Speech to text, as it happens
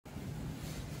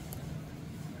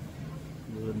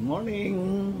Good morning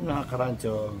mga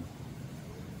karancho.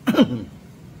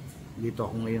 Dito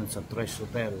ako ngayon sa Tres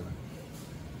Hotel.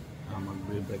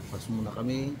 Magbe-breakfast muna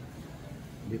kami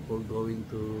before going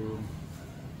to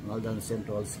Maldan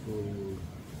Central School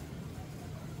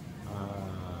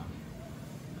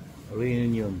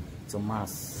reunion sa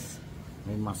mass.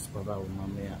 May mass pa raw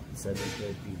mamaya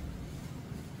 7:30.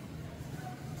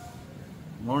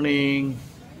 Morning.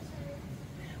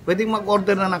 Pwedeng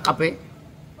mag-order na ng kape?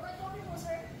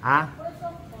 Ha?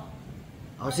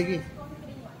 O sige.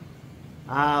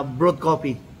 Brewed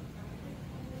coffee.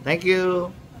 Thank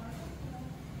you.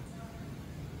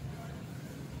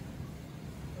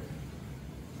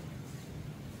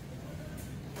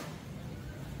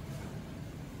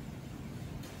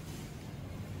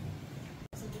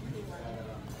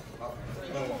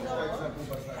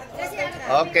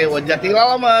 Okay, wajati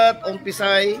alamat,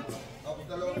 umpisay.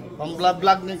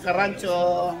 Pang-vlog ng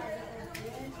karancho.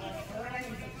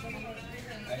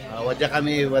 Wadya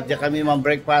kami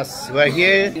mag-breakfast. We're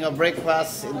here in a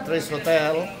breakfast in Tres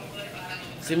Hotel.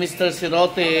 Si Mr.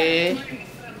 Sirote,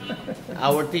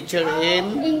 our teacher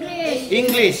in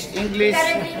English.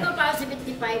 Currently mo pa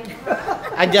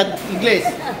 75. Ajan English.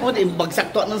 Oh,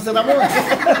 bagsak to ng saramo.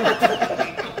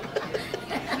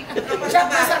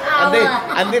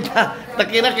 Andi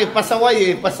takira kay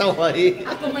pasaway.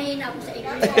 Ako mahina ako sa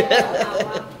English.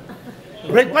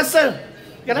 Breakfast, sir.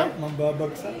 Kana?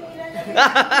 Mambabagsak.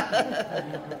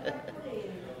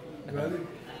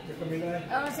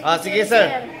 Sige,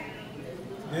 sir.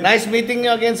 Nice meeting you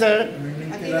again, sir.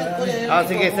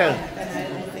 Sige, sir.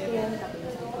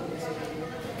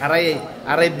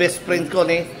 Aray best friend ko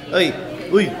ni.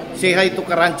 Uy, say hi to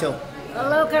Karancho.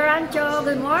 Hello, Karancho.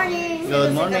 Good morning.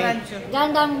 Good morning.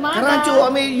 Gandang umaga. Karancho,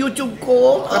 may YouTube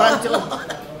ko. Karancho.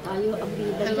 Tayo ang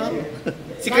bida. Hello.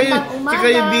 Si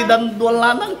kayo bidang dual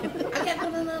lanang.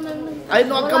 Ay,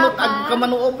 no,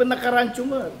 kamano open na Karancho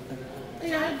mo.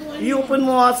 I-open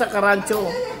mo sa Karancho.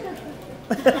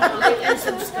 Like and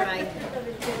subscribe.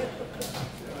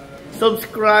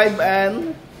 Subscribe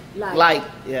and like.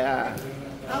 Yeah.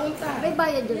 May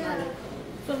bayad yun, Ali.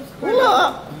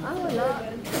 Wala. Wala.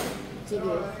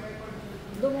 Sige.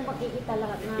 Doon mo makikita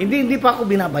lahat na. Hindi pa ako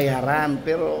binabayaran,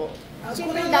 pero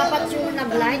siyempre dapat yung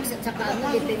nag-like at saka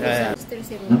ano, depende sa Mr.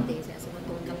 Sirote. Sa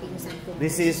matong kapinsan ko.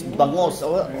 this is bangos.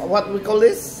 What we call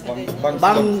this?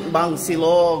 Bang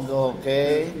silog.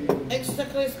 Okay. Extra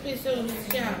crispy siya.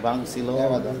 Bang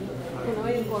silog.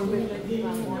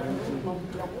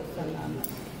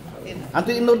 Ano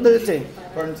yung in-order siya?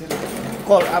 Corn silog.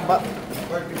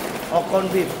 Corn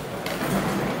beef.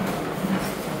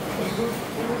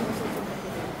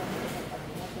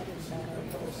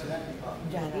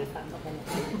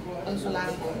 Ang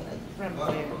sulang from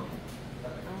there.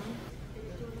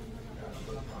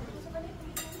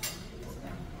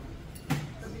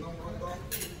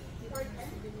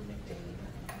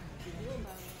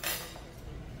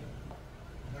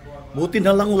 Buti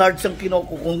na lang large ang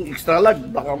kinoko. Kung extra large,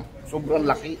 baka sobrang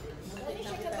laki.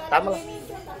 Tama lang.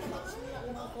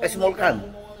 Small can.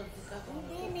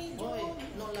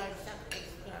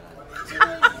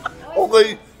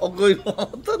 Okay.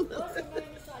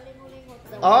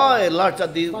 Ay, large at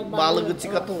di balagot si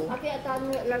kato. Okay, at ano,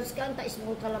 large ka, anta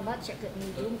small kalabat, siya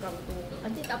medium ka to.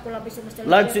 Antit ako labis sa Mr.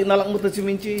 Large na lang mo to si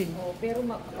Minchi. Oh, pero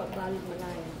makapagbalit mo na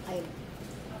yun. Ay.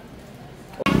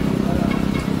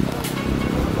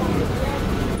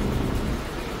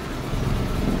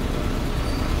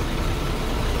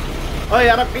 Oy,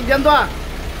 harap kayo dyan to ah.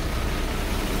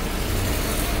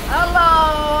 Hello!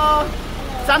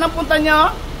 Saan ang punta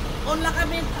nyo? Una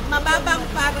kami mababang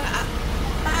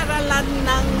paralan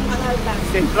ng Mangaldan.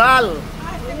 Central.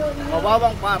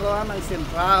 Mababang paralan ng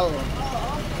Central.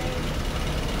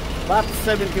 Bat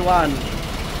 71.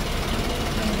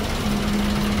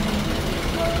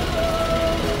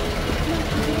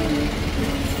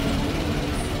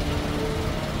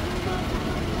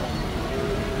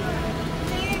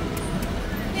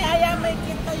 May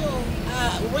kita yung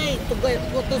way to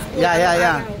go to school.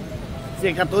 Yeah.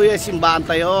 Si Katuya simbahan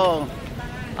tayo.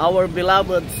 Our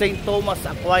beloved Saint Thomas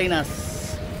Aquinas.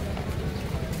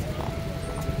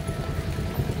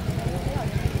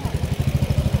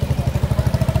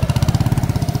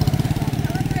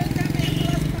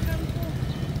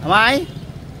 Amay?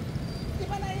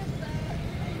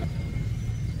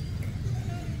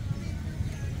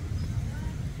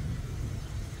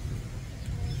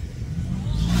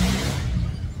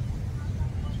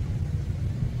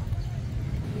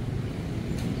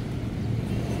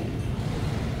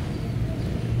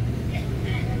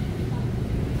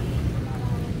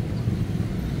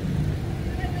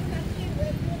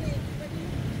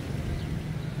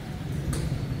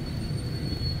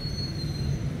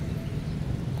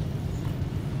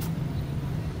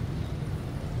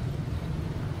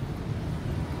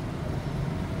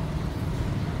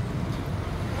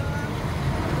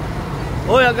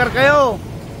 Hoy, agar kayo.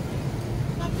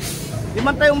 Di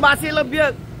man tayong basil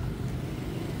labiyag.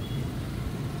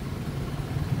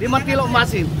 Di man tilok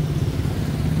basil.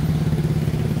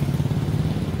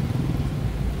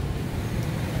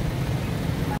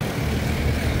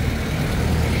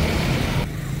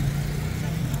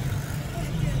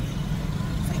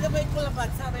 Sabay ko labat,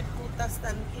 sabay putas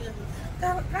tan kilo.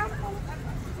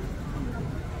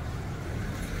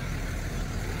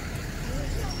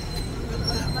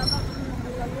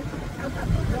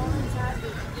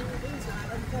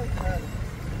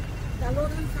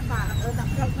 Daluran sa ba,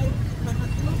 dakal may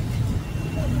manatlog.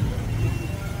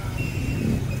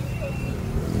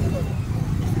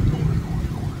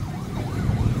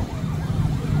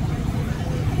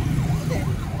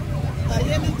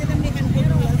 Yan ang dinamihan ko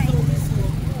ng service mo.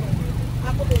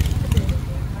 Ako doon.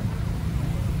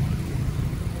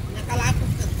 Nakalapos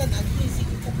ka tan, ang busy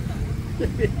ka tan.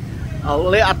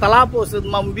 Oleh atalapos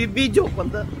mambibidyo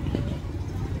panda.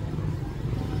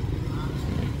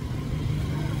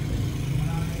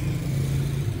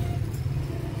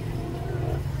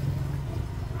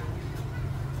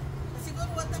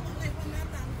 Siguro wala mo na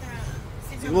ipanatan ka.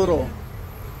 Siguro.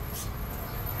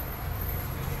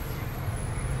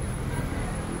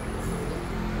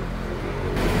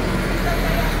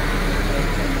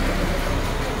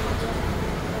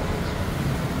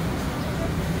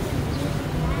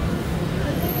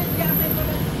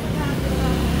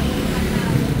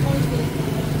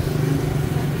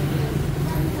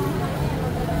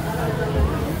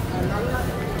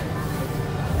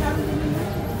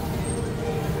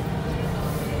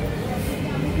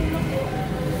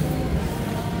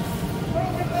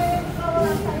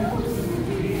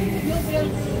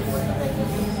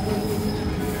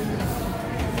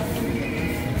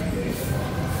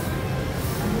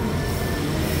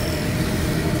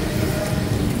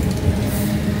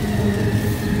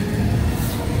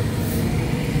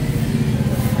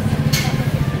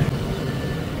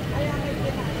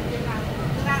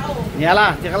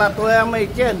 Nyala, jakala to yang may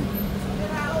chen.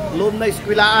 Lum na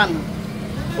eskwilaan.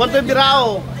 Kwanto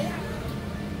birao?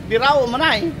 Birao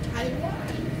manay.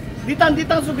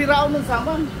 Ditang su birao nun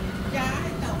saman.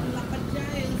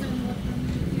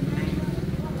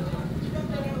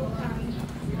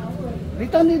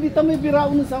 Ditang may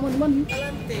birao nun saman man.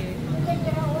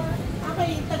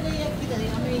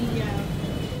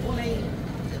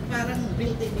 Parang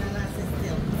building na nasa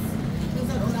still. Kung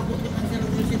saan unabot yung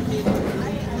conservation dito,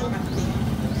 ay ano bakti.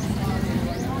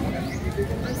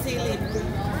 Ang silid.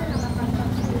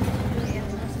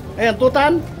 Ayan,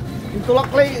 tutan. Yung tulak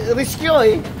lay rescue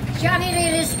eh. Siya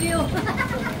nire-rescue.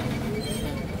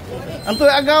 Anto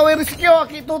yung agawin rescue,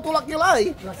 aki tutulak nyo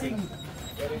lay.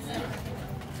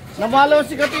 Namalo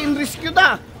si kati in rescue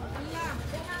ta.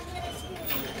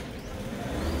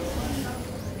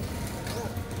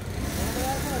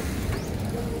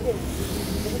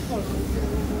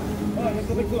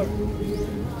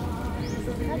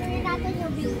 Ano yun natin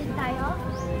yung building tayo?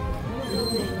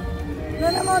 Ano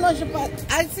naman ano siya pa?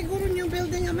 Ay siguro yung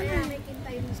building naman Kaya yan. may kinta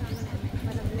yung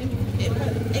sama namin.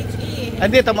 HE.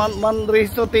 Hindi, man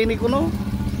resto tini ko no.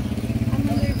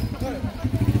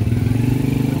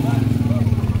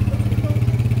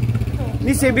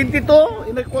 Ni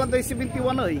 72, inakulan tayo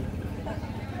 71 eh.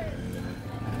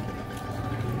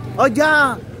 Oh,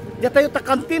 ja tayo ta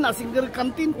kantin, asing dari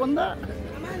kantin kuanda.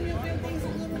 Aman yung building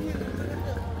siguro niya.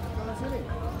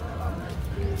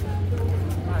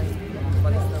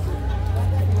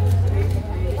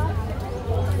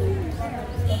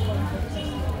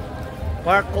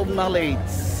 Park of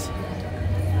Knowledge.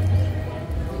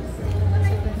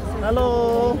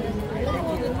 Hello.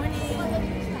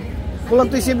 Kulang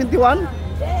to 71?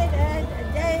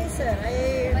 Sir.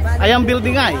 Ayang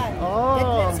building ay.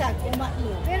 Oh.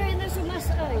 Pero yun ang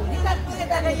sumasoy.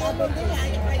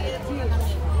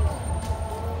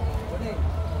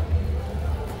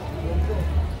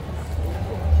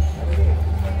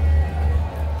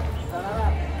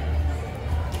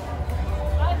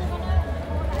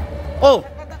 Oh.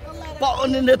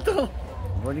 Paunin nito.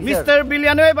 Mr.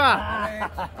 Villanueva.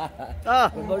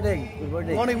 Good morning.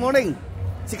 Good morning. Morning.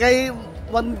 Si kay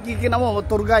wan kikina mo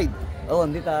tour guide. Oh,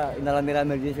 hindi ta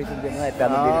inalami-rami din sa din nga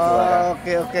kami dito.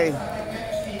 Okay.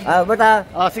 Bata.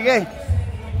 Sige.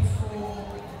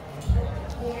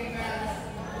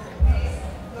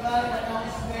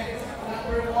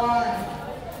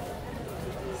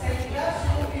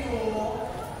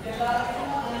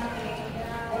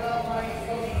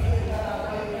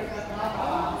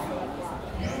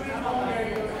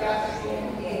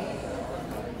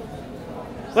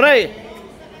 Pray.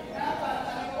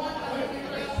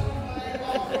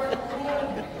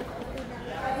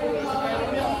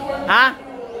 Ha?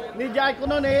 Ni jay ko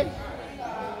nun eh.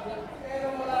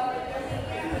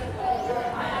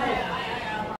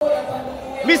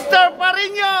 Mr.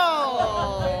 Parinho!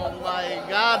 Oh my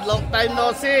God, long time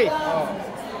no see.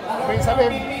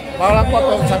 Sabi, parang ko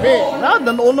itong sabi. Na,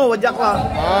 danuno, wajak lah.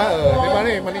 Di ba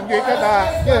ni, maninjoy ka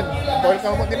na. Yun,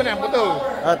 welcome mo, di ba na, betul.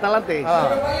 Talante.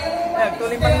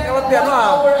 Tuloy pa ng kawat yan,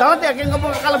 Talante, akin ka po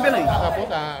kakalabyan eh.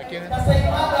 Puta, akin.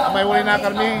 May uli na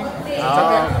kami.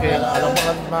 Okay. Alam mo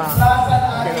kan ma.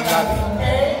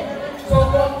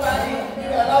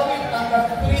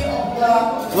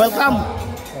 Welcome.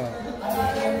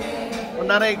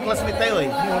 Kunwari, classmate tayo eh.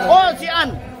 Oh, si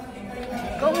Ann!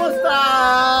 Kumusta?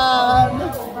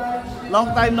 Long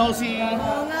time no see.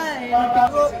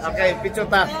 Okay, picture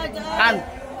ta. Ann.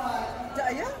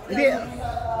 Hindi.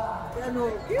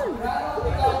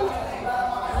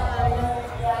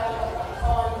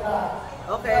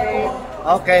 Okay.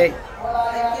 Okay.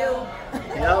 Thank you.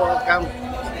 You're welcome.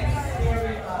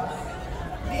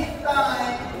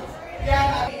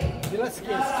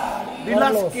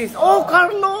 Velasquez. Oh,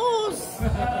 Carlos!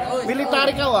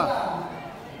 Military ka wa?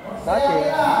 Dati,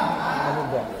 ano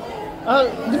ba?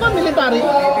 Di ba military?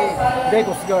 Hindi,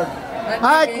 Coast Guard.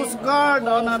 Hi, Coast Guard.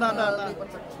 No.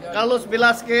 Carlos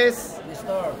Velasquez.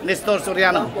 Nestor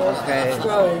Soriano. Okay.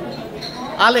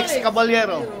 Alex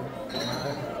Caballero.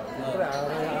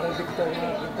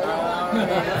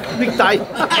 Big time.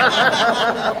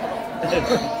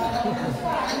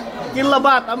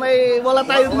 Kinlabat, may wala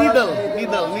tayong middle.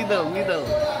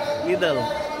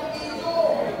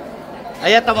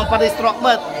 Ayan, tamang pa rin stroke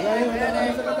mat.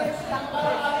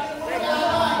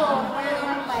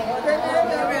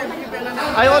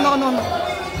 Ay, no.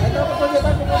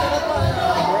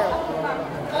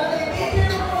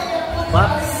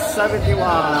 Bat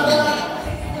 71.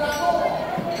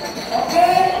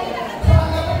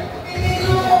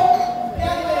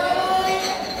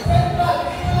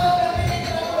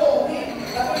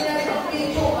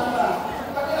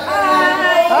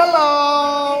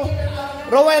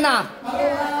 Rowena.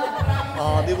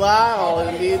 Oh, di ba? Oh,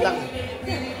 hindi lang.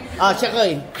 Siya ko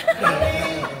eh.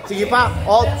 Sige pa.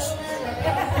 Oh.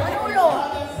 Manulo.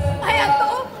 Ay,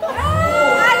 ato.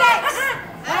 Alex.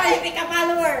 Ay, hindi ka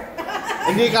follower.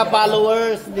 Hindi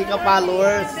ka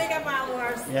followers.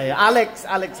 Yeah. Alex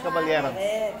Caballero.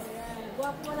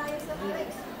 Guwapo mo na yun sa Alex.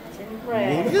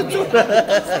 Siyempre.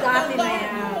 Dati na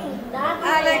yan.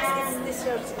 Alex, is this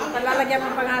yours? Palalagyan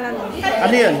mo pangalan mo.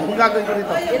 Ano yun? Kung gagawin ko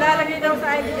dito? Ilalagay daw sa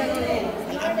ID ka nun eh.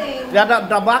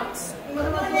 The box?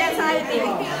 Yan sa ID.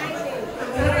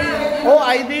 Oh,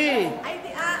 ID. ID.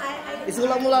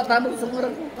 Isulang mo lang. Tanong sa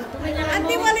mga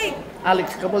Ante Malik.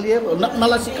 Alex Caballero.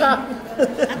 Nalasik ka.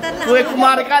 Kuya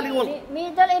kumari ka.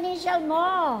 Middle initial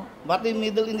mo. Ba't yung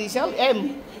middle initial?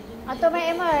 M. Ato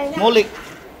may M ay. Mulik.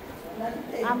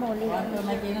 Muli.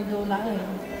 May ginagawa eh.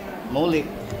 Mulik.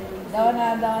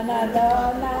 Dona.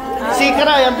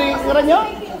 Sikra. Yan ito yung sikra nyo?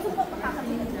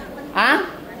 Ha?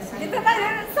 Dito tayo.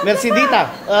 Mercedita.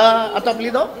 Ato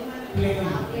apelido?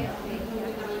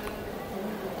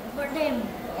 Birthday.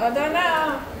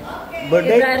 Dona.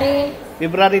 Birthday?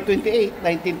 February 28,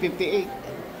 1958.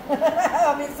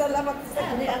 Minsan lang mag-isa.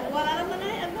 Wala naman na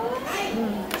yan.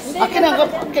 Akin ang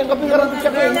kapingaran ko siya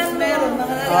ko. Meron.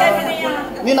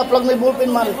 Hindi na-plug na yung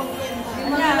ballpen man.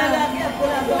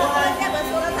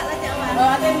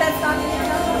 Attendance namin yan.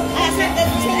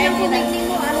 Sino mo nagning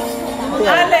mo, Alex?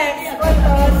 Alex,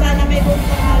 kwento, sana may buong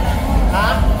pangalan. Ha?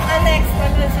 Alex,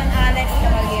 kwento San Alex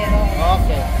Caballero.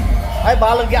 Okay. Ay,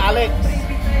 bahalag ya Alex.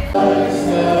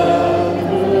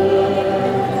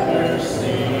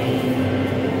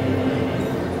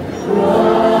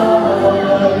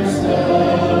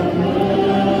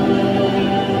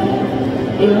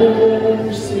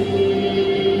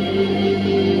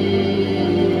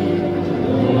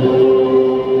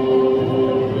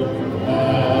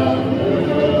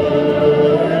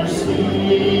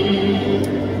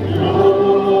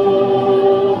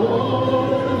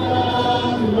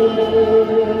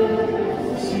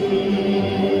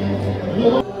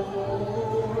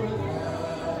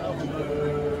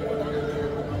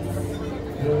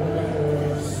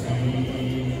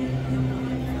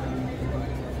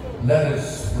 Let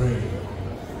us pray.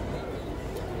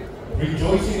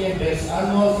 Rejoicing in this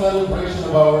annual celebration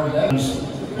of our lives,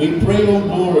 we pray, O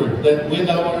Lord, that with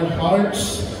our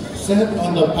hearts set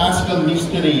on the Paschal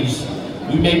mysteries,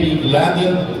 we may be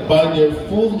gladdened by their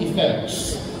full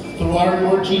effects. Through our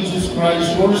Lord Jesus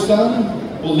Christ, your Son,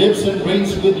 who lives and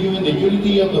reigns with you in the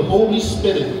unity of the Holy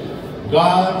Spirit,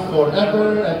 God,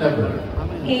 forever and ever.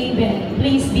 Amen.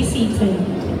 Please be seated.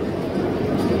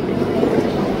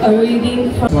 A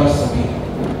reading from Trust me,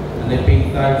 and I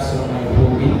pay tithes of my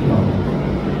whole income.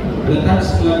 The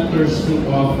tax collector stood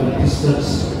off at a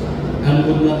distance and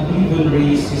would not even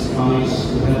raise his eyes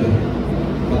to heaven,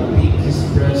 but beat his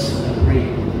breast and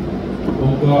prayed,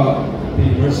 O God,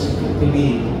 be merciful to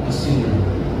me, a sinner.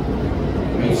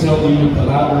 I tell you, the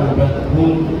latter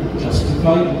whom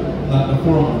justified, not the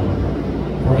former.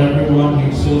 For everyone who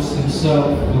exalts himself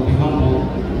will be humbled,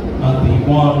 and the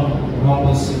one who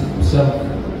humbles himself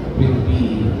will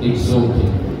be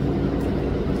exalted.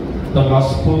 The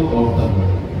Gospel of the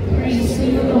Lord. Praise to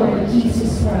the Lord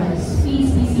Jesus Christ.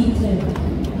 Please be seated.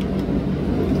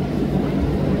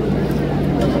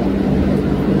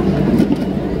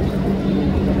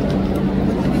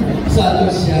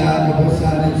 Satu siya,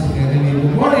 nabasanan si Kennedy.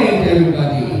 Good morning,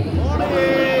 everybody.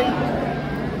 Morning!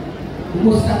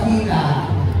 Kumusta kita?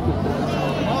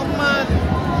 Norman!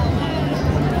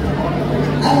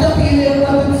 Ang napili ang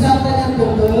mabansatan ng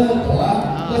tubod.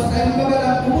 Basta yung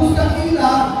magalang, kumusta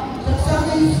kita?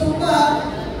 Saksaka yung sumat.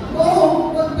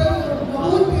 Oo,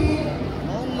 mabuti.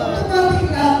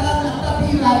 Pagkamatikatan at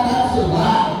tapilatan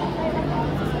sumat.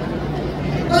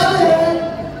 Bakit?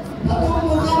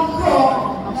 Natulungan ko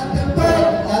na dapat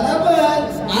lalaban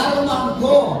araw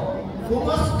ko.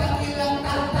 Kumusta kilang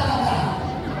talaga?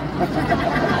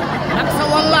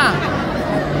 Naksawala!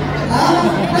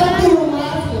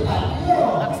 Natulungan sumat ko.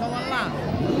 Naksawala!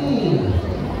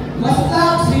 Basta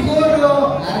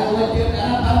siguro, arawan yung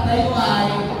karapang tayo ay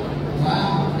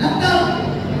nagtang.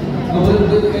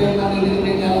 Mabulbul kayo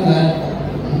manilinig ng ulan.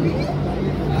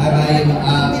 Aray,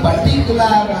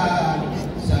 particular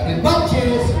sa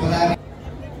batches, marami.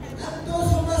 Nandito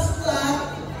sumasta,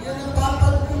 yung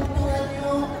napapagpuntuan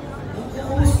nyo, kung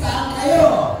kumustahan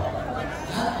kayo.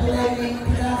 At tulay ng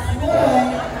pinas mo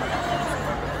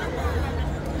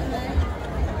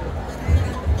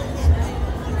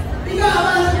Ikaw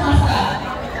ang sumasta.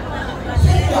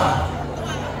 Sino?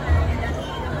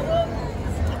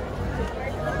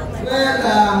 Well,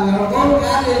 we're all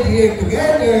gathered here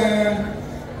together.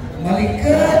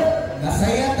 Malikot,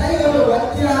 masaya tayo,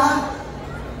 watya.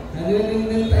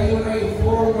 Narinig tayo kay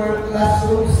former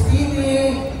classroom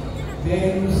skinny.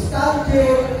 Very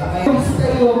nostalgic. Amayos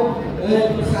tayo.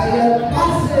 Masaya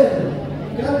puzzle.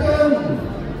 Ganun.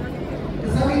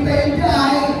 Kasabi tayo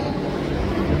dyan.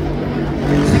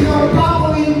 Sino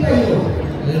Pawil tayo?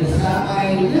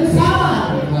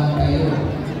 Sama tayo.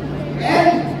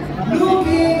 And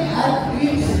looking at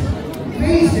these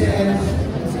faces,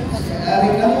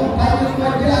 kamu paano mo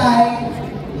dyan,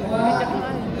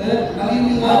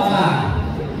 maliniwala.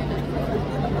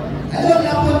 Ano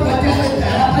na po ba dyan?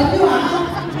 Harapan nyo ha?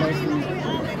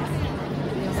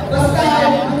 Basta,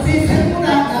 magsisip mo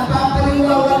na,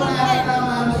 napapaliwawan na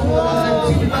naman sa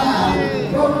simbahan.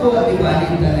 Kung di ba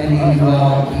rin na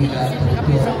naniniwala kita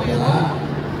ha?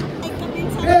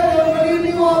 Pero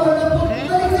maniniwala na po,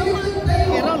 balik-balik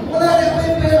tayo. Wala na pa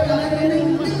yung pera na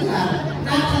naniniwala.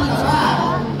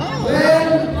 Nakakaba. Well,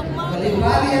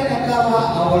 balik-balik ang nagawa,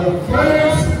 our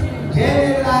first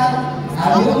general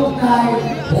alumni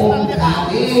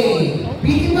homecoming.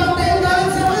 Bigibang tayo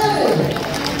galing sa mga.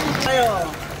 Tayo!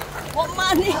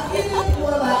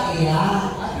 Wala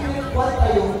iya. Wala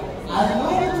tayo.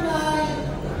 Alumni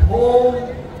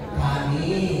homecoming.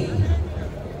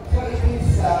 So it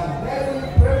is very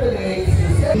privileged to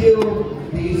send you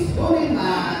these holy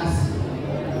mass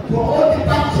for all the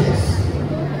batches.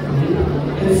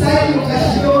 And sa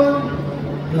edukasyon,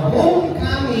 the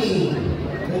homecoming,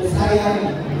 and sa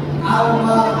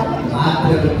alma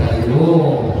mater tayo.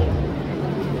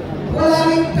 Wala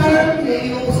rin term na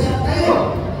iusap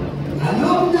tayo.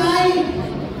 Alumni,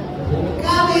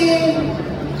 homecoming,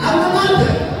 alma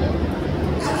mater.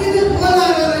 At yun wala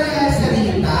na rin ang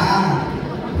salita.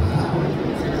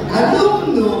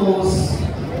 Alumnus,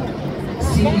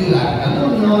 singular.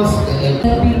 Alumnus,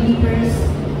 The believers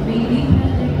may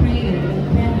deepen their prayer and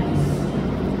penance,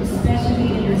 especially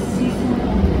in the season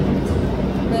of Lent.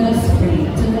 Let us pray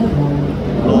to the Lord.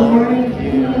 Lord,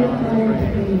 hear our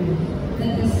prayer.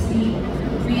 That the sick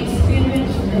may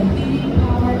experience the healing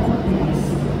power of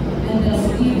Christ, and thus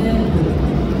give them hope.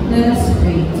 Let us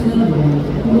pray to the Lord.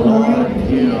 Lord,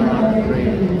 hear our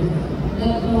prayer.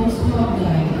 That those who have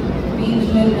died may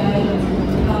enjoy life,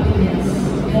 happiness,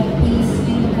 and peace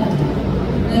in heaven.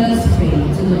 Let us pray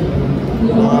to the Lord.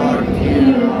 Lord, hear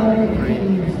our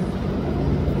prayers.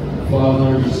 Father,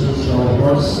 you search our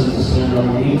hearts and discern our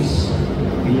needs.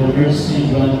 In your mercy,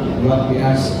 grant what we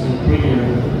ask in prayer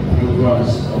through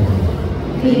Christ our Lord.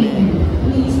 Amen.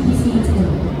 Please be seated.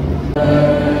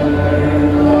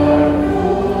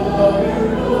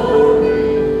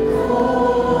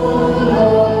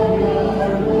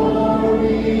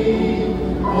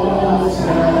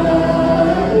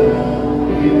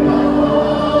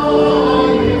 Oh,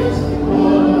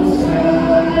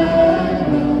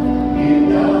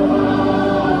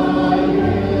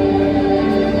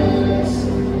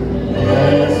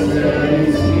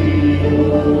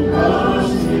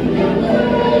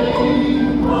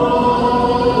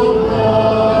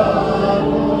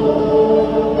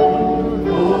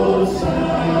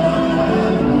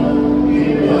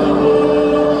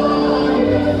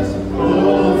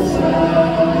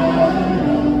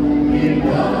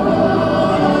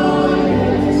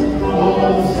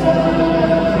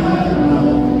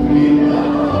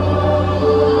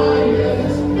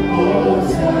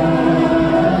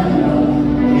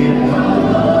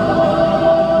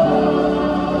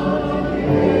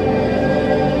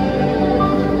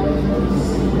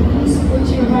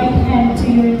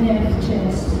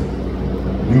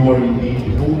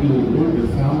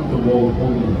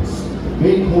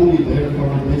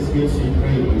 gifts we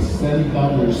pray by sending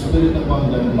down your Spirit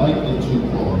upon them like the dew,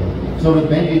 so that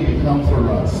they may become for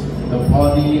us the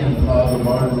body and blood of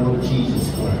our Lord Jesus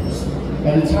Christ.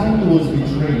 At the time he was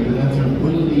betrayed and entered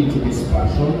willingly into his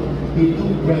passion, he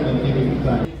took bread and giving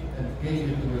thanks and gave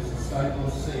it to his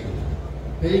disciples, saying,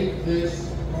 "Take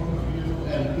this from you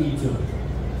and eat of it,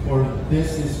 for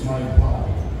this is my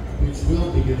body, which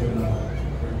will be given up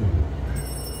for you."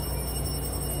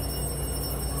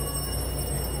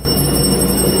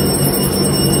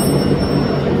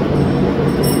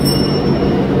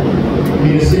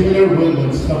 In a similar way,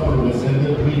 when supper was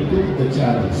ended, he took the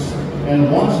chalice,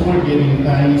 and once more giving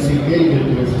thanks, he gave it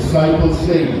to his disciples,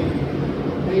 saying,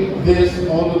 "Take this,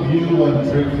 all of you, and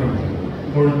drink from it,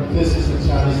 for this is the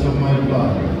chalice of my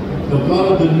blood, the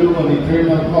blood of the new and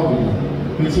eternal covenant,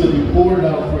 which will be poured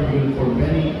out for you and for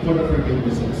many for the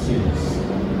forgiveness of sins.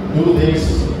 Do this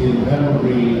in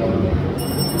memory of me."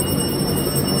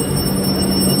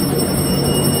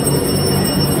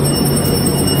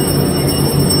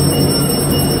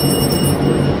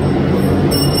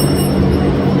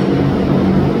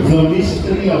 The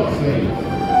mystery of faith.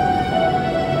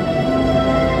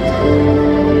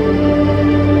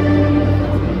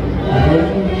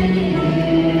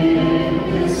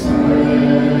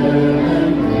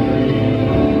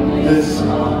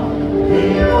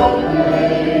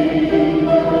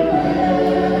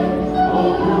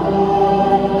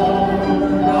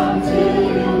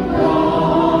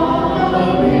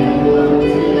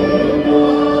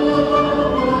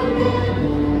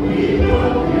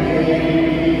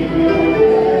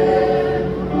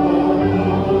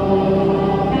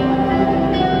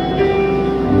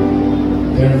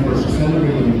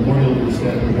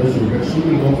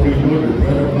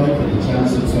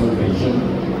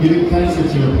 Giving thanks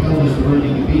that you have held us worthy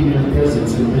to be in your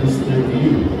presence and minister to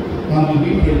you. Humbly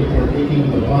we pray that partaking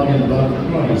of the body and blood of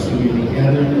Christ, we may be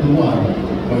gathered into one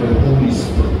by the Holy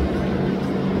Spirit.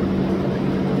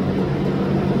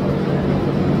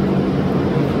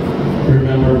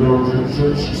 Remember, Lord, your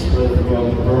church spread throughout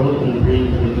the world and bring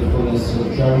her the fullness of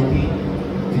charity.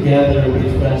 Together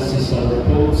with Francis, our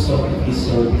Pope, Socrates,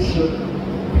 our Bishop,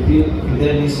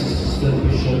 Fidelis, Assistant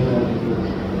Bishop, and the Church.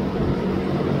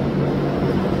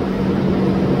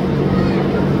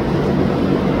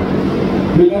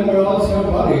 Remember also our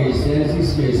brothers and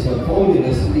sisters of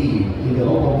holiness lead in the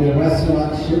hope of their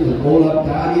resurrection and all of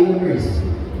God in mercy.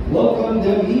 Welcome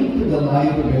them into the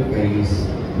light of your face.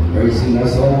 Praising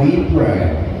us all we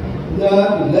pray.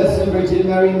 That the Blessed Virgin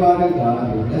Mary, Mother of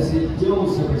God, the Blessed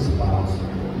Joseph, her spouse,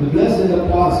 the blessed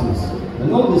apostles,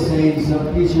 and all the saints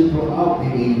of Christ throughout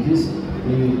the ages,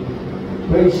 may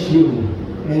praise you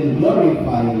and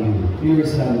glorify you, through your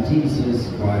Son Jesus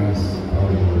Christ,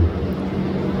 our Lord.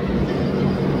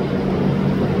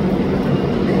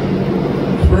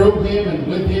 Through him and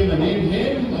with him and in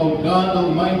him, O God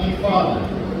Almighty Father,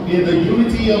 in the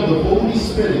unity of the Holy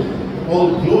Spirit, all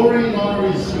glory and honor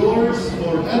is yours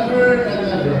forever and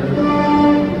ever.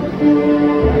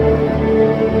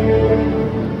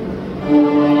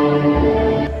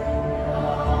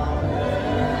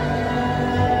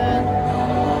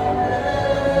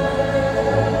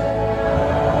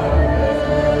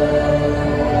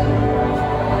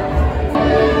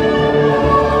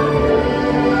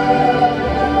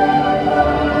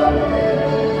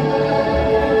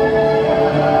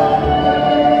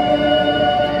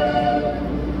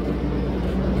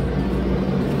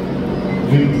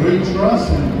 We pray trust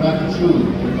and gratitude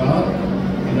to God,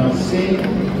 and now sing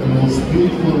the most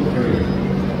beautiful prayer.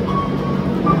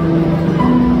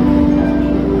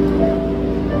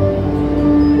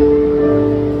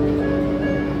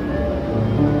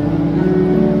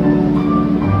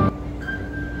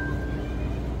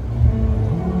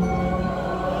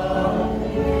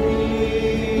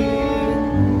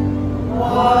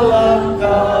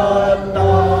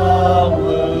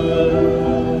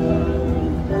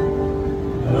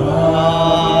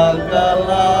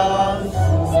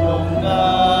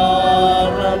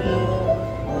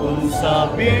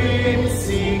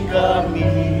 Sabisi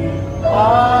kami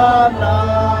panarianmu,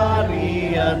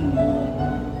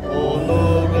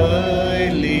 onoray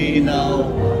linaw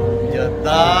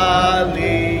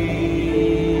jatali,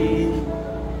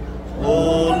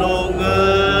 ononget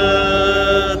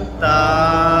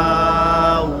tawer.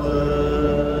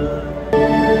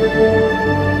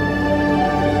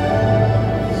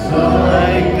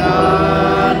 Say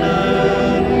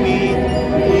kanan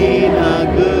minagawa.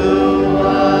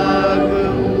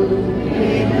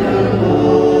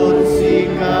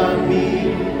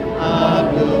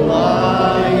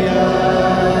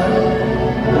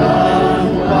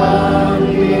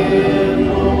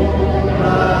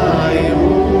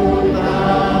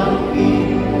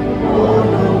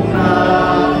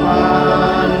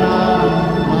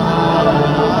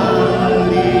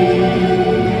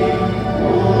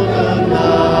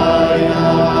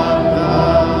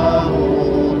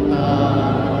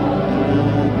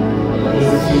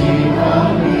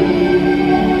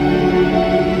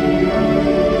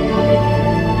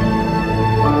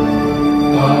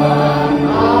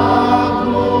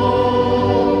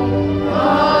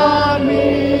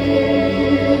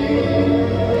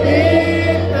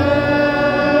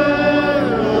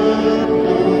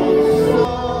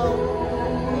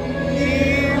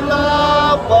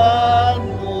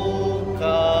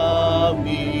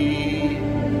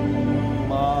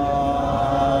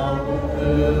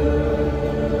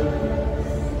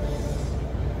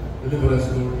 Deliver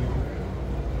us, Lord.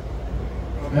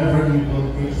 Ever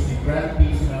evil, graciously grant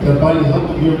peace, that by the help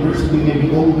of your mercy we may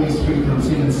be always free from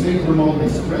sin and safe from all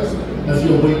distress, as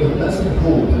we await the blessed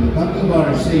hope and the coming of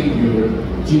our Savior,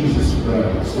 Jesus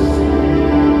Christ.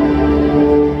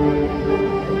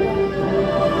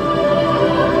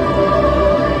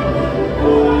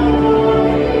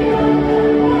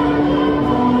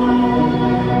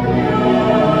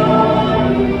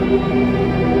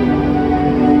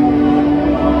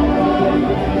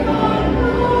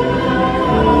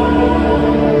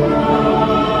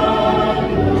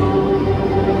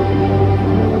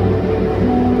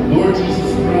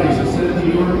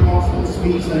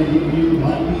 I give you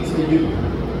my peace I give you.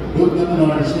 Look not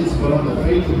on our sins, but on the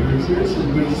faith of your church,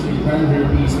 and graciously grant her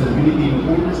peace and unity in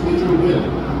accordance with your will,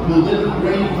 who live and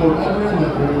reign forever and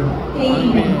ever.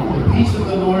 Amen. The peace of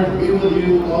the Lord be with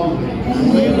you always.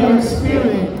 And with your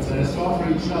spirit. Let us offer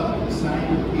each other the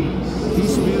sign of peace.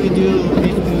 Peace be with you.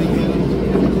 Peace be with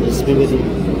you. Peace be with you.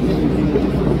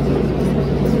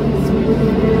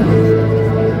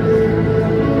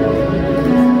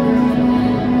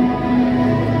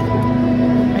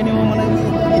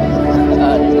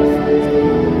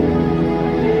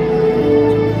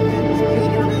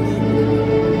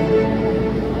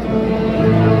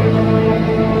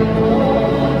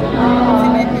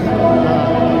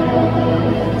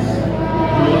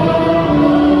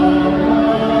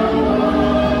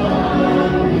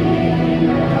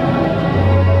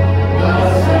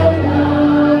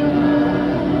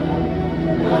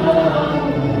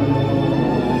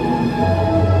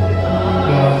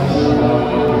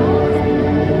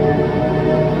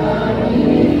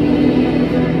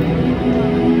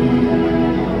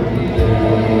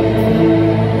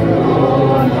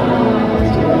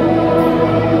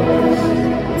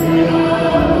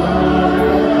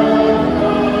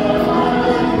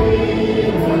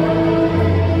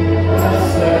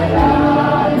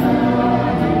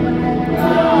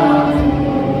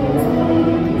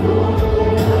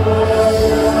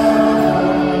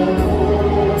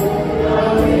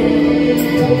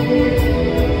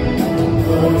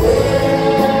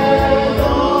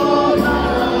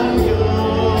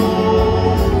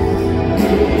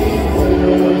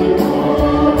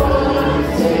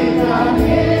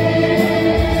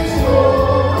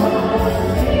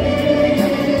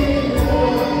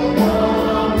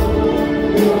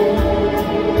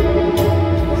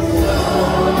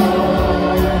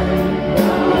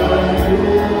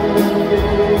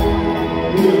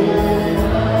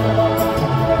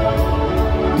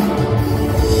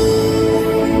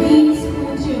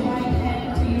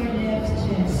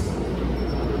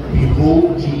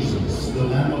 Behold Jesus, the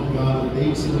Lamb of God who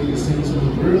takes away the sins of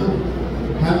the world.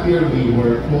 Happier we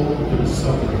were called to the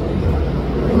supper.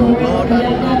 Lord, I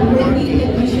am not worthy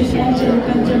that you should enter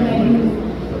under my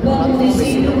roof, but only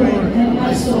say the word, and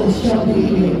my soul shall be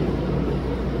healed.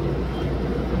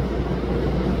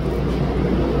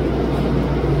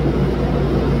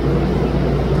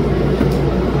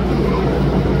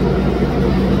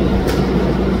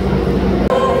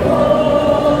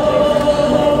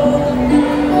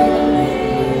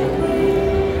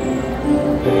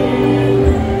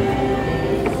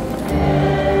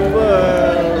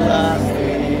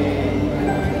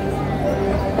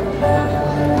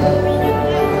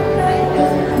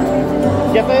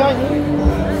 Siapa yun?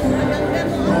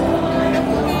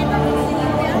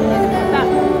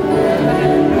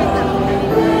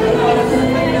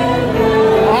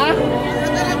 Ha?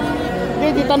 Hindi,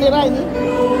 di tanira ini.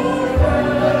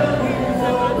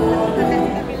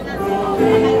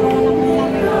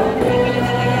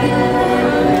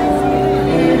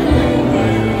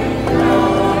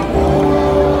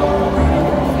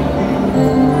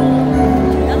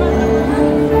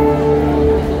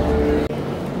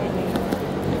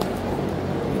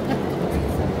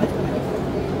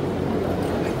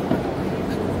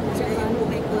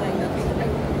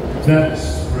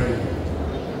 Let's pray.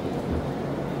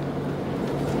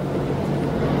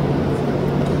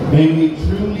 May we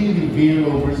truly revere,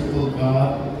 O merciful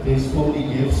God, His holy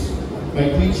gifts,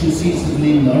 by which you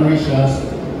ceaselessly nourish us,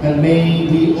 and may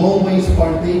we always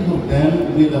partake of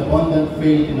them with abundant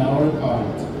faith in our heart.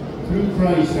 Through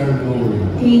Christ our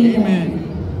Lord. Amen.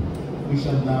 We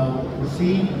shall now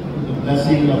proceed to the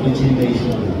blessing of the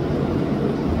initiation.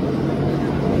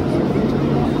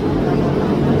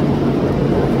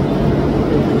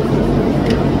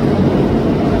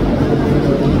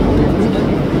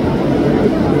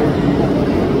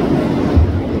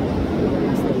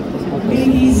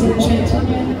 Ladies and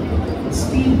gentlemen,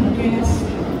 esteemed guests,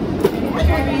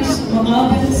 cherished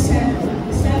beloved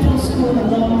Central School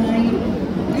alumni,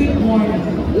 good morning.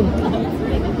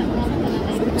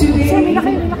 Today,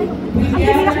 we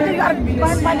gather in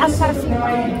this sense of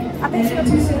pride and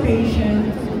anticipation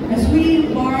as we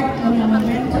embark on a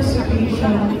momentous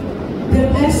occasion, the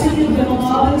blessing of the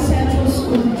Malaban Central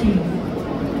School Dream.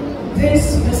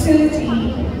 This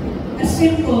facility, a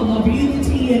symbol of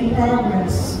unity and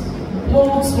progress,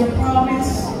 holds the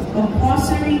promise of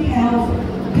fostering health,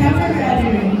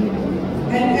 camaraderie,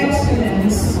 and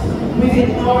excellence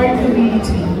within our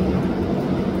community.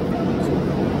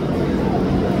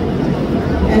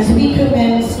 As we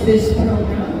commence this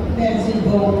program, let's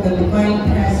invoke the divine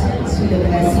presence with a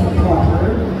blessing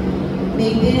proper.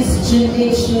 May this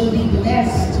generation be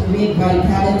blessed with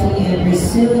vitality and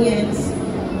resilience,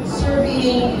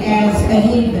 serving as a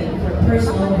haven for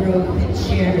personal growth and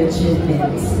shared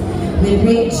achievements. With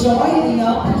great joy, we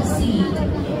now proceed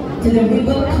to the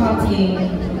ribbon cutting,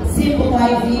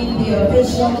 symbolizing the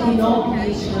official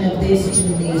inauguration of this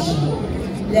generation.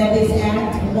 Let this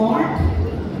act mark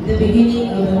the beginning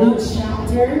of a new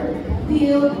chapter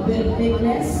filled with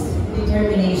fitness,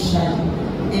 determination,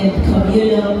 and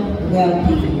communal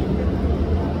well-being.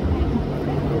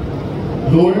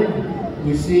 Lord,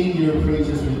 we sing your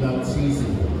praises without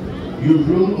ceasing. You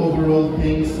rule over all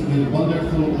things with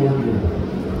wonderful order.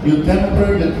 You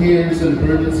temper the cares and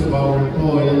burdens of our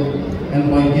toil, and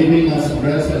by giving us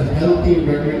rest and healthy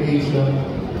recreation,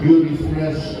 you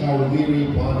refresh our weary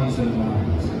bodies and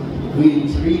minds. We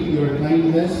entreat your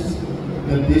kindness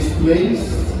that this place,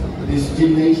 this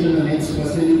gymnasium and its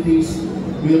facilities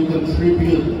will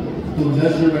contribute to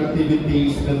leisure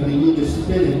activities that renew the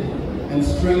spirit and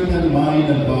strengthen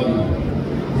mind and body.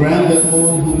 Grant that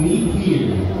all who meet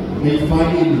here may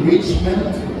find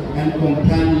enrichment and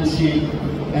companionship,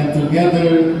 and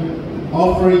together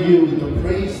offer you the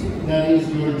praise that is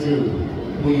your due.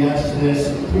 We ask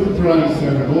this through Christ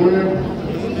our Lord.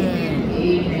 Amen.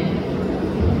 Amen.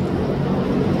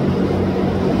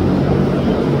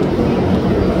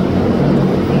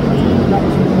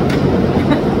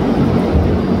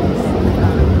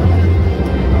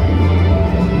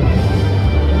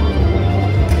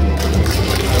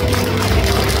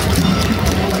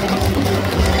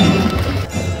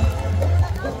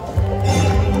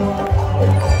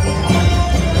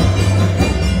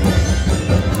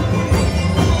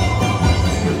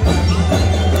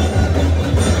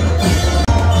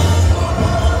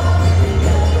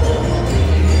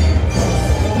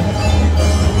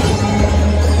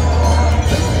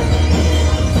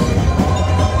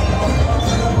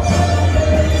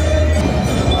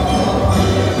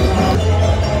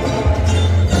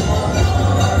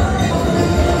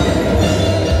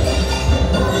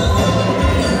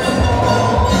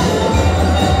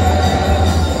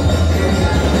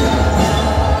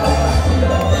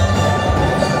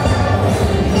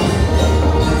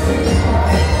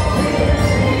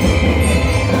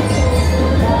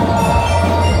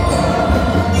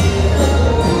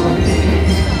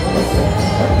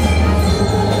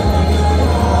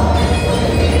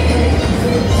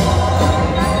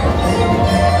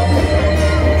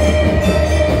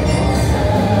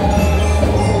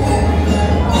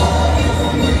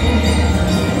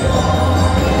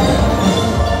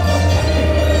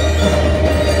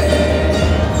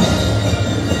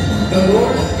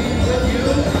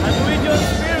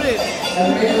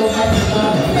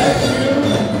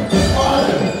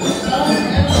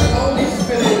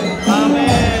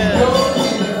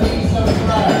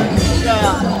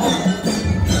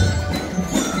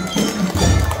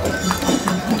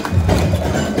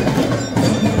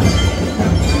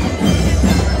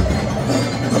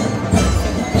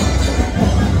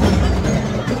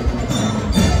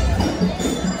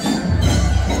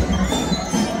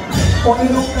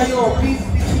 Pumilong kayo, please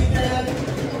be seated.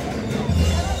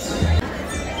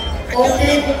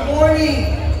 Okay, good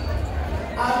morning.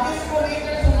 This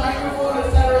coordinator sa microphone at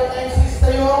several MCs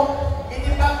tayo.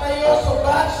 Itipak tayo sa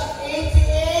batch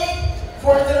 88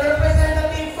 for the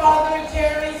representative Father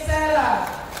Jerry Sela.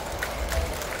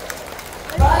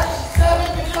 Batch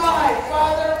 75,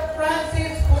 Father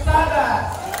Francis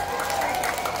Pusadas.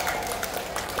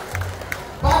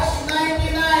 Batch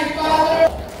 99, Father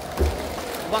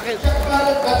Bakit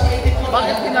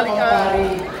pinalik ka?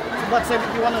 Ba't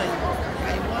 71 eh?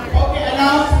 Okay,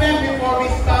 announcement before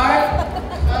we start.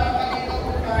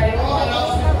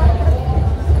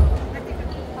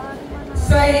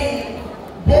 Say,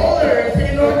 bowlers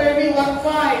in order we 1.5.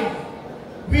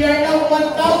 We are now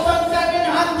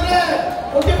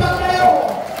 1,700. Okay ba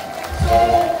kayo? So,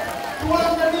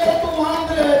 200 niya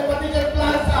 200, particular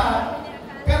plaza.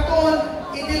 Katon,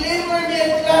 i-deliver niya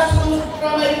yung classroom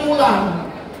from ay tulang.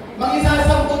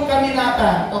 Mag-isasampun kami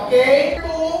nata, okay?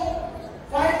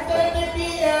 5:30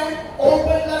 p.m.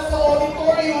 open na sa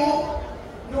auditorium.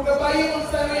 Mugabayin mo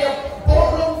sa area,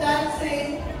 ballroom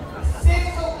dancing,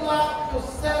 6 o'clock to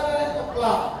 7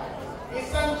 o'clock.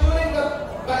 Isang during the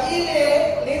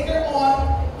baile, later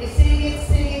on, sing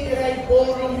it, like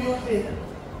ballroom music.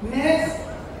 Next.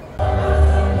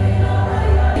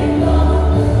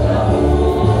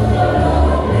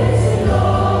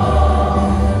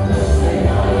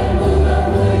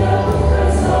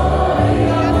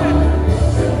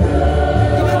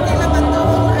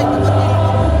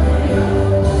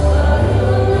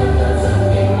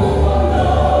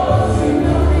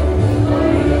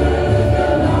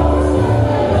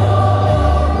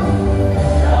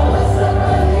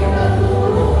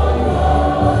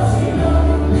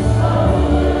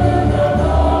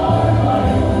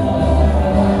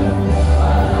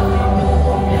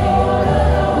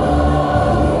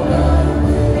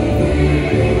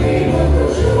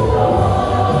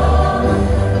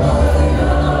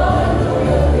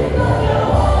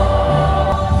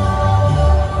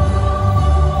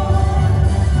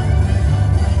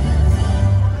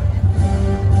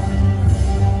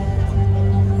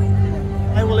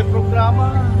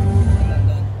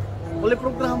 Oleh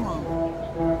programa.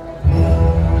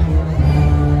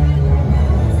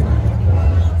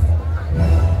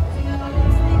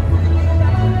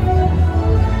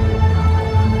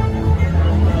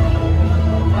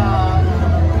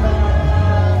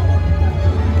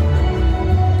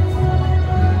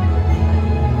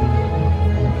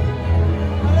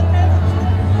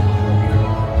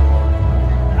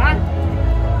 Hah?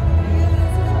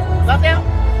 Dati ya?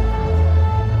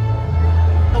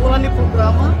 Tawalan di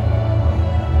programa.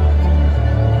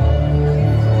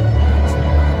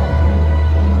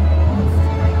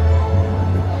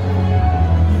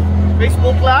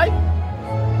 Facebook Live.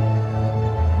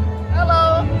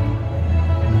 Hello.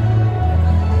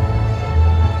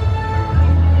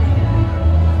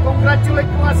 Congratulate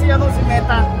ko nga si si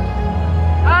Meta.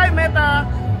 Hi Meta.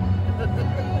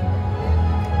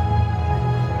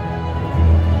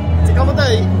 Si kamu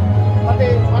tayo? Pati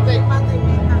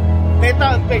Meta. Meta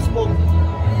ang Facebook.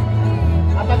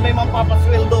 At may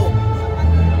mampapasweldo.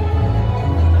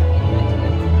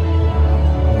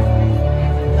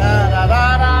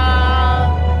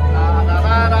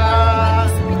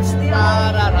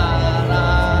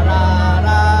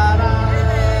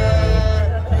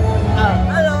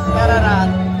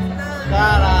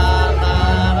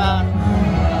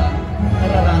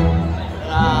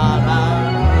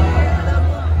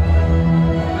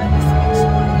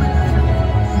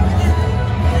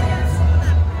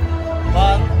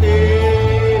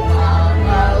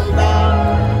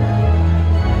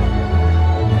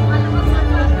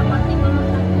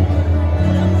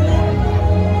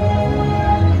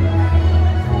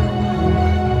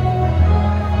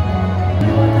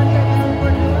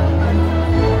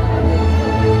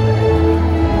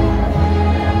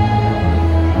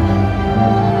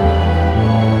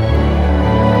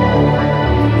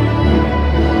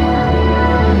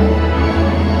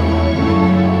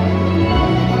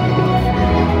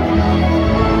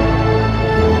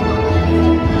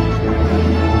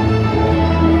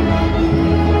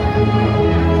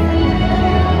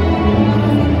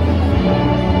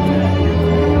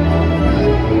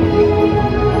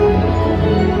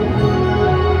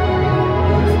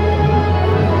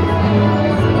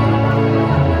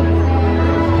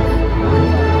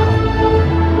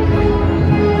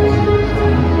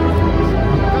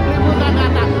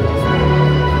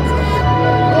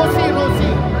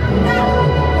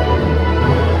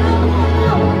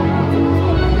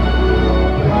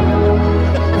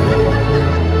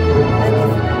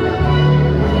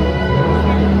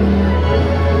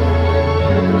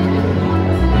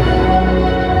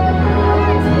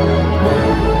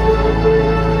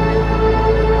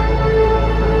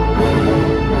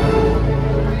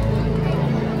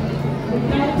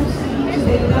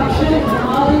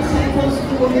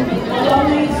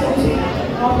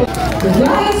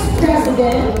 Vice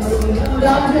President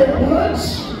Dr. Butch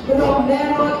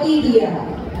Romero Idia,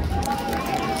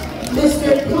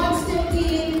 Mr.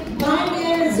 Constantine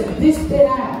Banez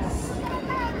Visperas,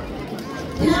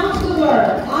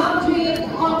 Councilor Aldrin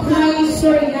Okay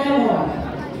Soriano,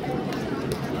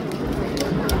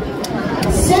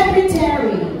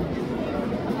 Secretary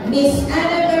Miss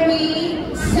Anna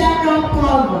Marie Sarah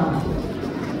Palma,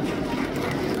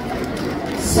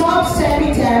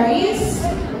 Sub-Secretaries,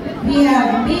 we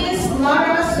have Miss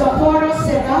Lara Socorro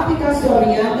Serafica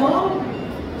Soriano,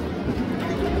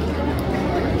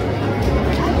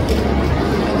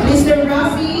 Mr.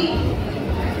 Rafi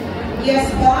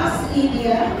Yasbas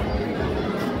Idia,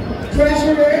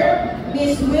 Treasurer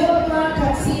Miss Wilma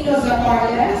Catsino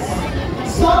Zacarias,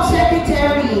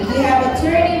 Sub-Secretary, we have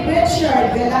Attorney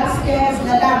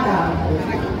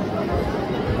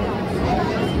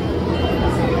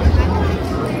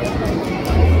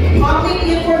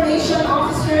Information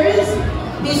Officers,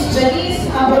 Ms. Janice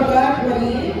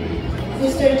Abogad-Rain,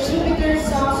 Mr. Jupiter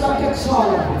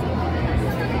Samsa-Cachola.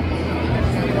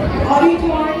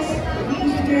 Auditors,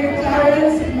 Engineer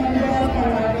Clarence Manuel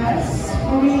Caragas,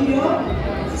 Murillo,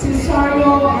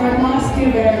 Cesario Armas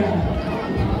Rivera.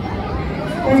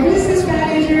 For business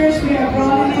managers, we are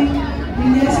Ronnie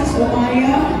Meneses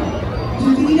Omaya,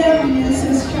 Judita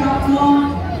Meneses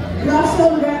Chapman,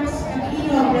 Russell Rex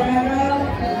Aquino Abrera,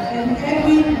 and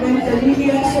Edwin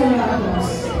Ventanilla Soratos.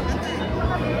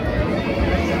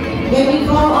 May we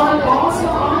call on also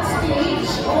on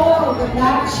stage all the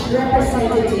batch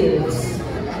representatives.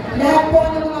 Lahat po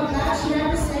ng mga batch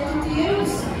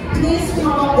representatives, please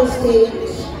come up the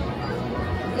stage.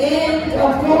 And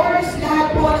of course, lahat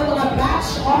po ng mga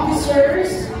batch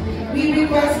officers, we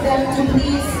request them to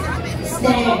please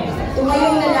stand.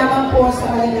 Tumayo na lamang po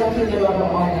sa kanilang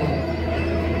kinaroroonan.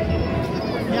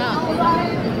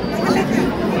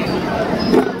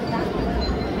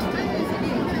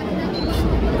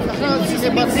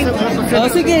 Oh,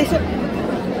 sige.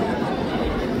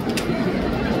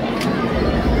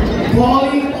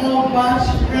 Calling all batch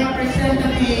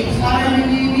representatives,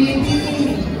 IBBT.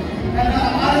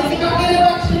 Nag-aaral ka kayo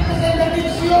batch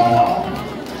representatives yun.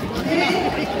 Okay?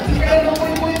 Sige,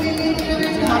 mapoy-poy meeting na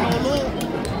rin na.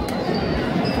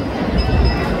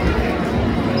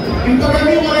 Yung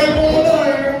kami walay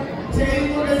color, sa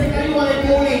inyo kasi kayo walay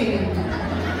polling.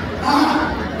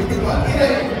 Ito ba?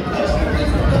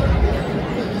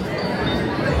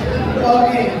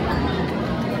 Okay.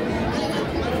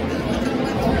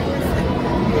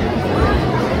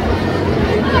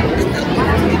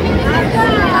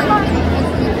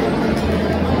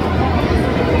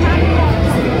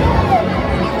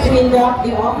 To induct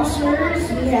the officers,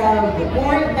 we have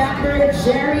board member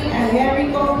Jerry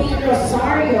Aherico P.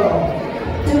 Rosario,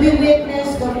 to be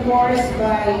witnessed, of course,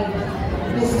 by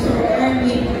Mr.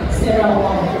 Ernie Serrao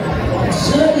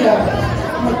Jr.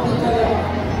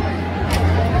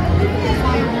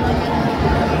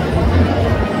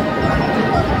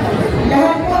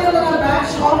 Lahat po ng mga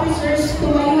batch officers,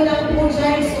 tumayo lang po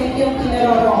dyan sa inyong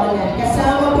kinaroroonan.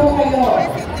 Kasama po kayo.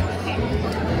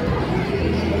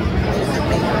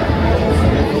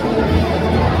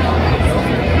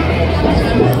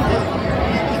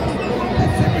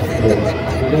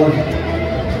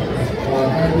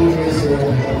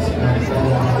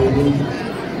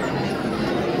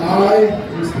 I,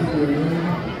 Mr. Green,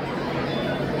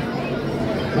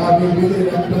 having been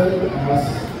elected as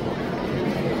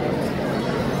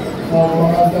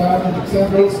Mangadan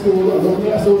Central School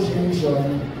Alumni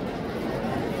Association,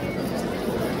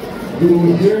 do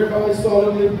hereby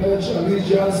solemnly pledge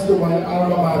allegiance to my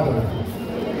alma mater.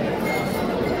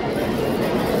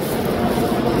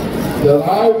 That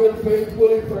I will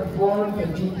faithfully perform the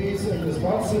duties and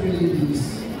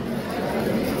responsibilities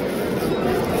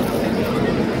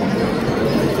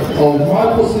of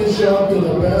my position to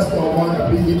the best of my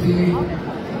ability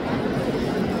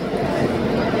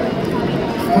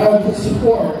and to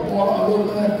support all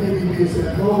alumni activities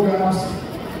and programs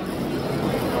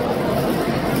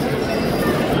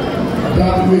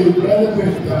that will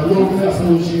benefit the Alumni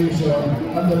Association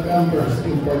and the members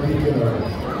in particular.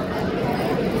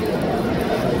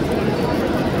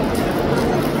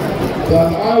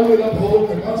 That I will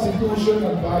uphold the Constitution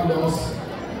and bylaws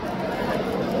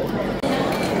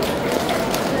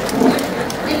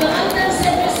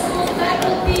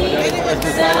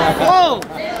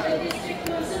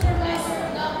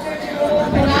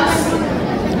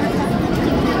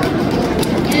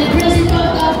and Principal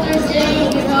Dr. J.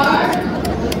 Guitar,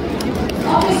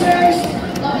 officers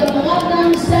of the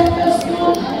Mangadan Central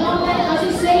School Alumni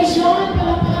Association,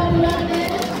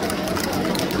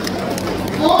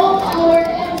 all our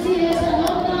MCS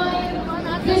alumni,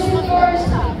 visitors,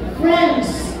 friends,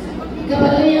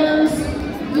 kabalayans,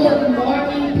 good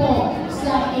morning po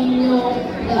sa inyo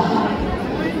lahat.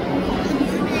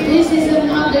 This is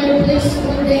another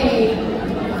blissful day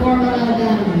for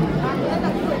Mangadan.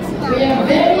 We are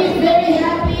very, very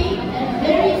happy and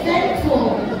very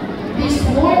thankful this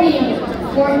morning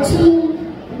for two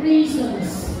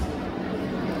reasons.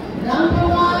 Number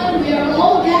one, we are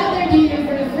all gathered here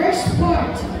for the first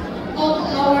part of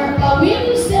our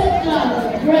Pawil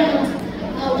Central Grand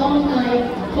Alumni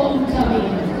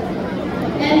Homecoming.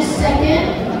 And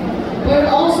second, we're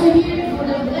also here for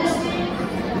the blessing,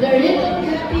 the ribbon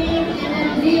cutting, and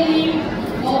unveiling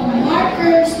of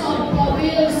markers of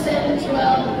Pawil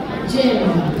Central Gym.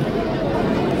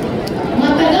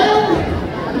 Matagal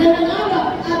na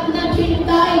nangarap at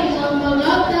naghintay ang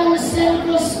Mangadan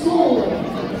Central School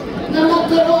na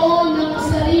magkaroon ng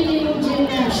sariling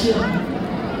gymnasium.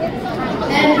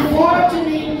 And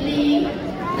fortunately,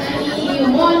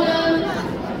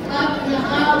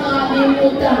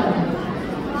 nakalimutan.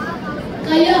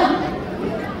 Kaya,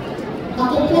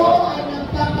 ako po ay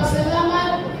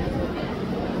nagpapasalamat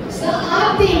sa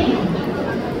ating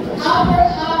upper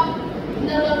up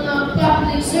na mga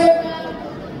public servant,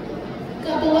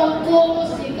 katuwang ko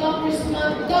si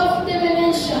Congressman Dov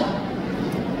Demenencia,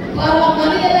 para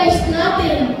ma-realize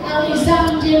natin ang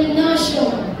isang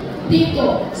gymnasium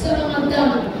dito sa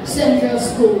Magandang Central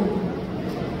School.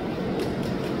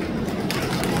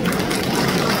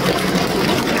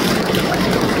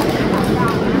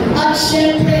 At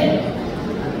syempre,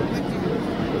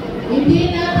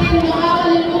 hindi natin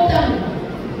makakalimutan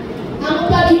ang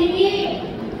paghingi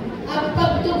at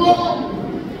pagtugon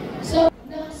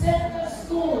ng Central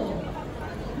School.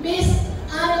 Miss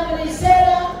Ana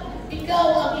Maricela, ikaw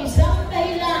ang isang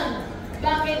dahilan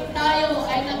bakit tayo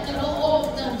ay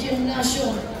nagkaroon ng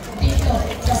gymnasium dito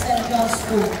sa Central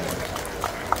School.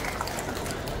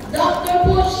 Dr.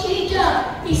 Bush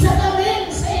Ija, isa ka rin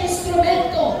sa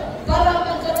instrumento para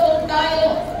magkaroon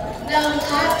tayo ng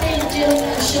ating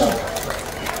gymnasium.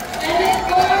 And of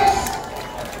course,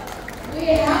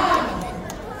 we have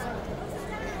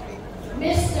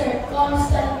Mr.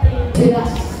 Constantine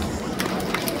Tiras.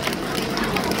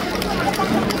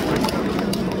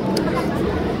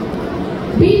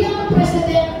 Bilang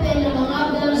presidente ng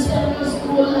Magandang Central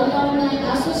School Alumni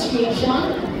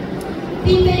Association,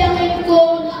 titiyakin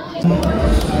ko na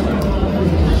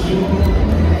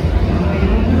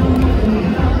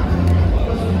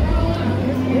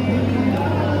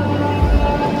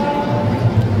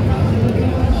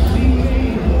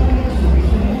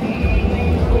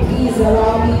Please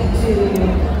allow me to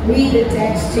read the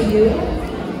text to you.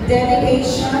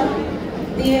 Dedication.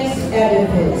 This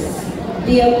edifice,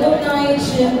 the Alumni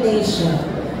Gymnasium,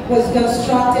 was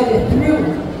constructed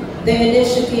through the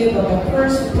initiative of the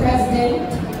first president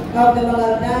of the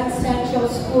Magandang Central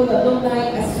School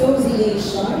Alumni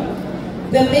Association,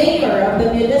 the mayor of the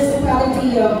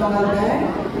municipality of Magandang,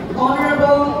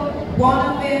 Honorable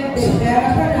Bonafide de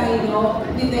Vera Carino,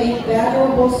 with the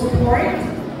invaluable support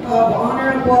of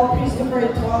Honorable Christopher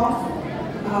Toff,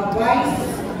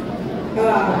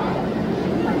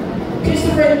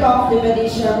 Christopher Toff de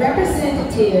Medicia,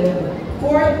 representative,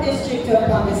 4th District of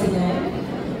Pangasinan,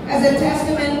 as a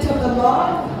testament of the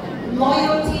love,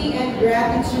 loyalty, and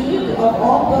gratitude of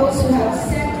all those who have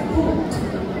set foot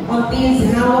on these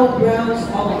hallowed grounds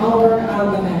of our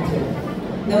alma mater,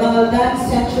 the Magandang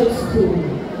Central School,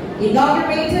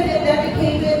 inaugurated and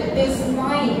dedicated this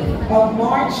 9th of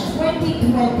March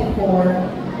 2024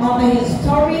 on the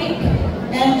historic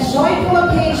and joyful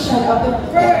occasion of the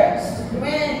first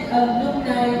Grand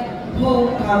Alumni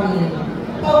Homecoming,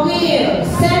 Pawil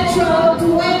Central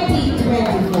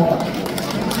 2024.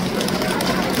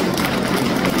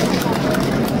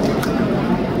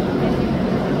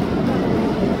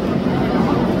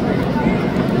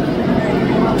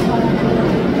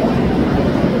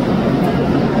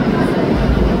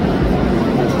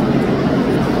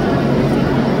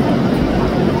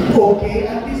 Okay,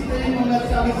 at this time mga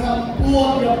sa isang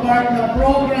po yung part na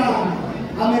program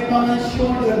ang may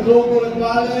pangansyon ng logo ng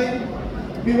balay,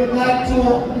 we would like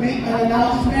to make an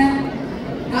announcement.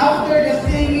 After the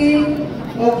singing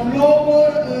of logo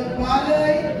ng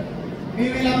balay, we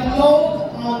will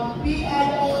upload on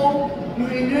PIO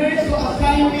yung inerso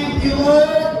assignment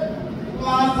yun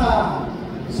plaza.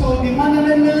 So, di man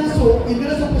naman so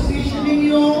inerso positioning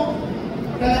nyo,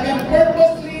 talagang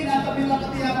purposely na kami lang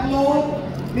upload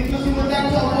because we would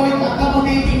like to avoid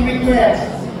accommodating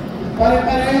requests.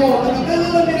 Pare-pareho, talagang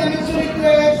namin namin sa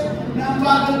request na ang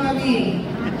bagal kami.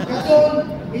 Kasi,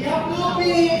 i-upload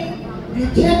me, you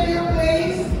check your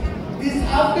place, this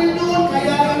afternoon,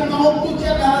 kaya yung mga to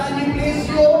check, lahat yung place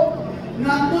nyo,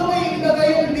 nandun ay ibagay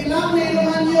yung bilang na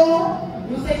iluhan nyo,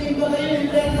 yung sa ibagay yung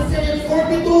letter 42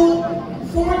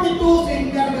 sa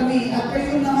ibigay kami, at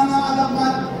kayo na mga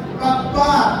alamat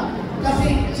pagpa,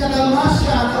 kasi siya lalmas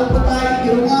siya, naupatay,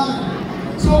 irungan.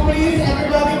 So please,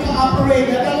 everybody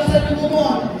cooperate. Dahil sa inyo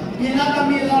mo, hindi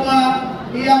kami lang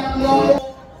i-upload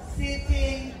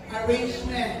seating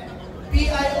arrangement.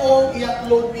 PIO,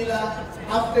 i-upload nila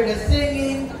after the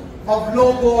singing of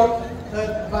Logor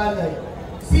at Balay.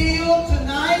 See you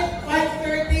tonight,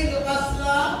 5:30, Lucas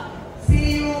La.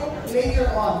 See you later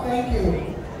on. Thank you.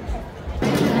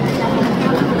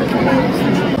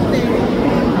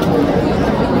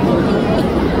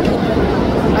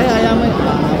 Ay, ayaw mo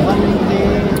ito.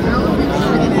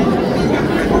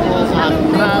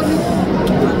 Atras.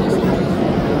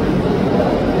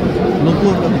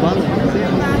 Lumpur ke bawah.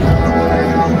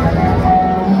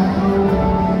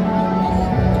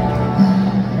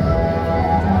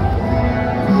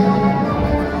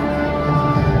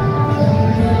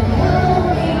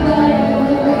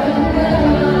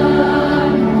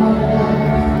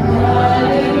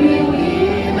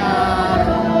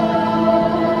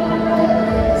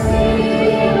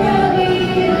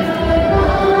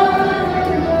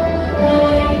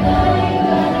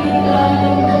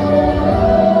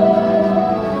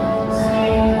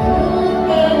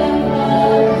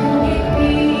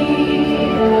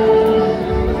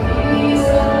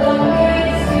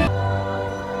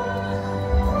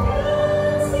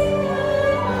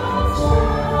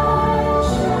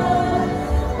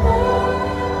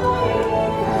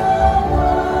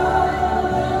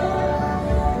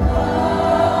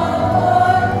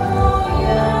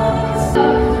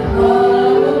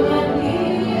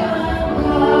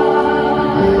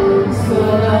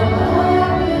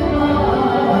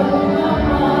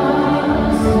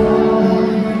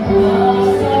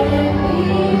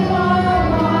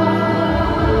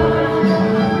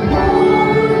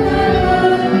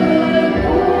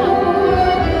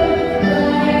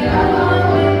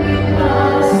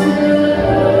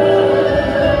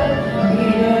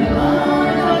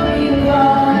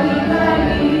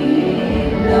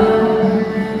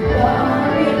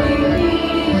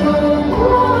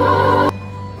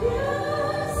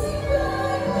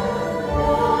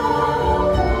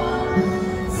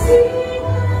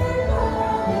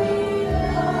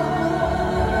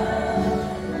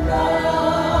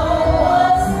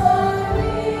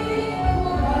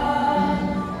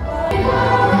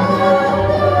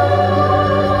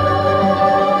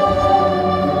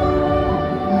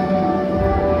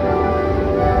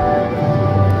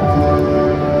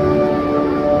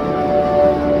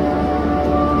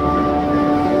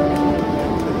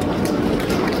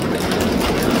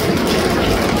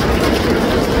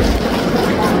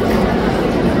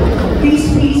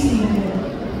 please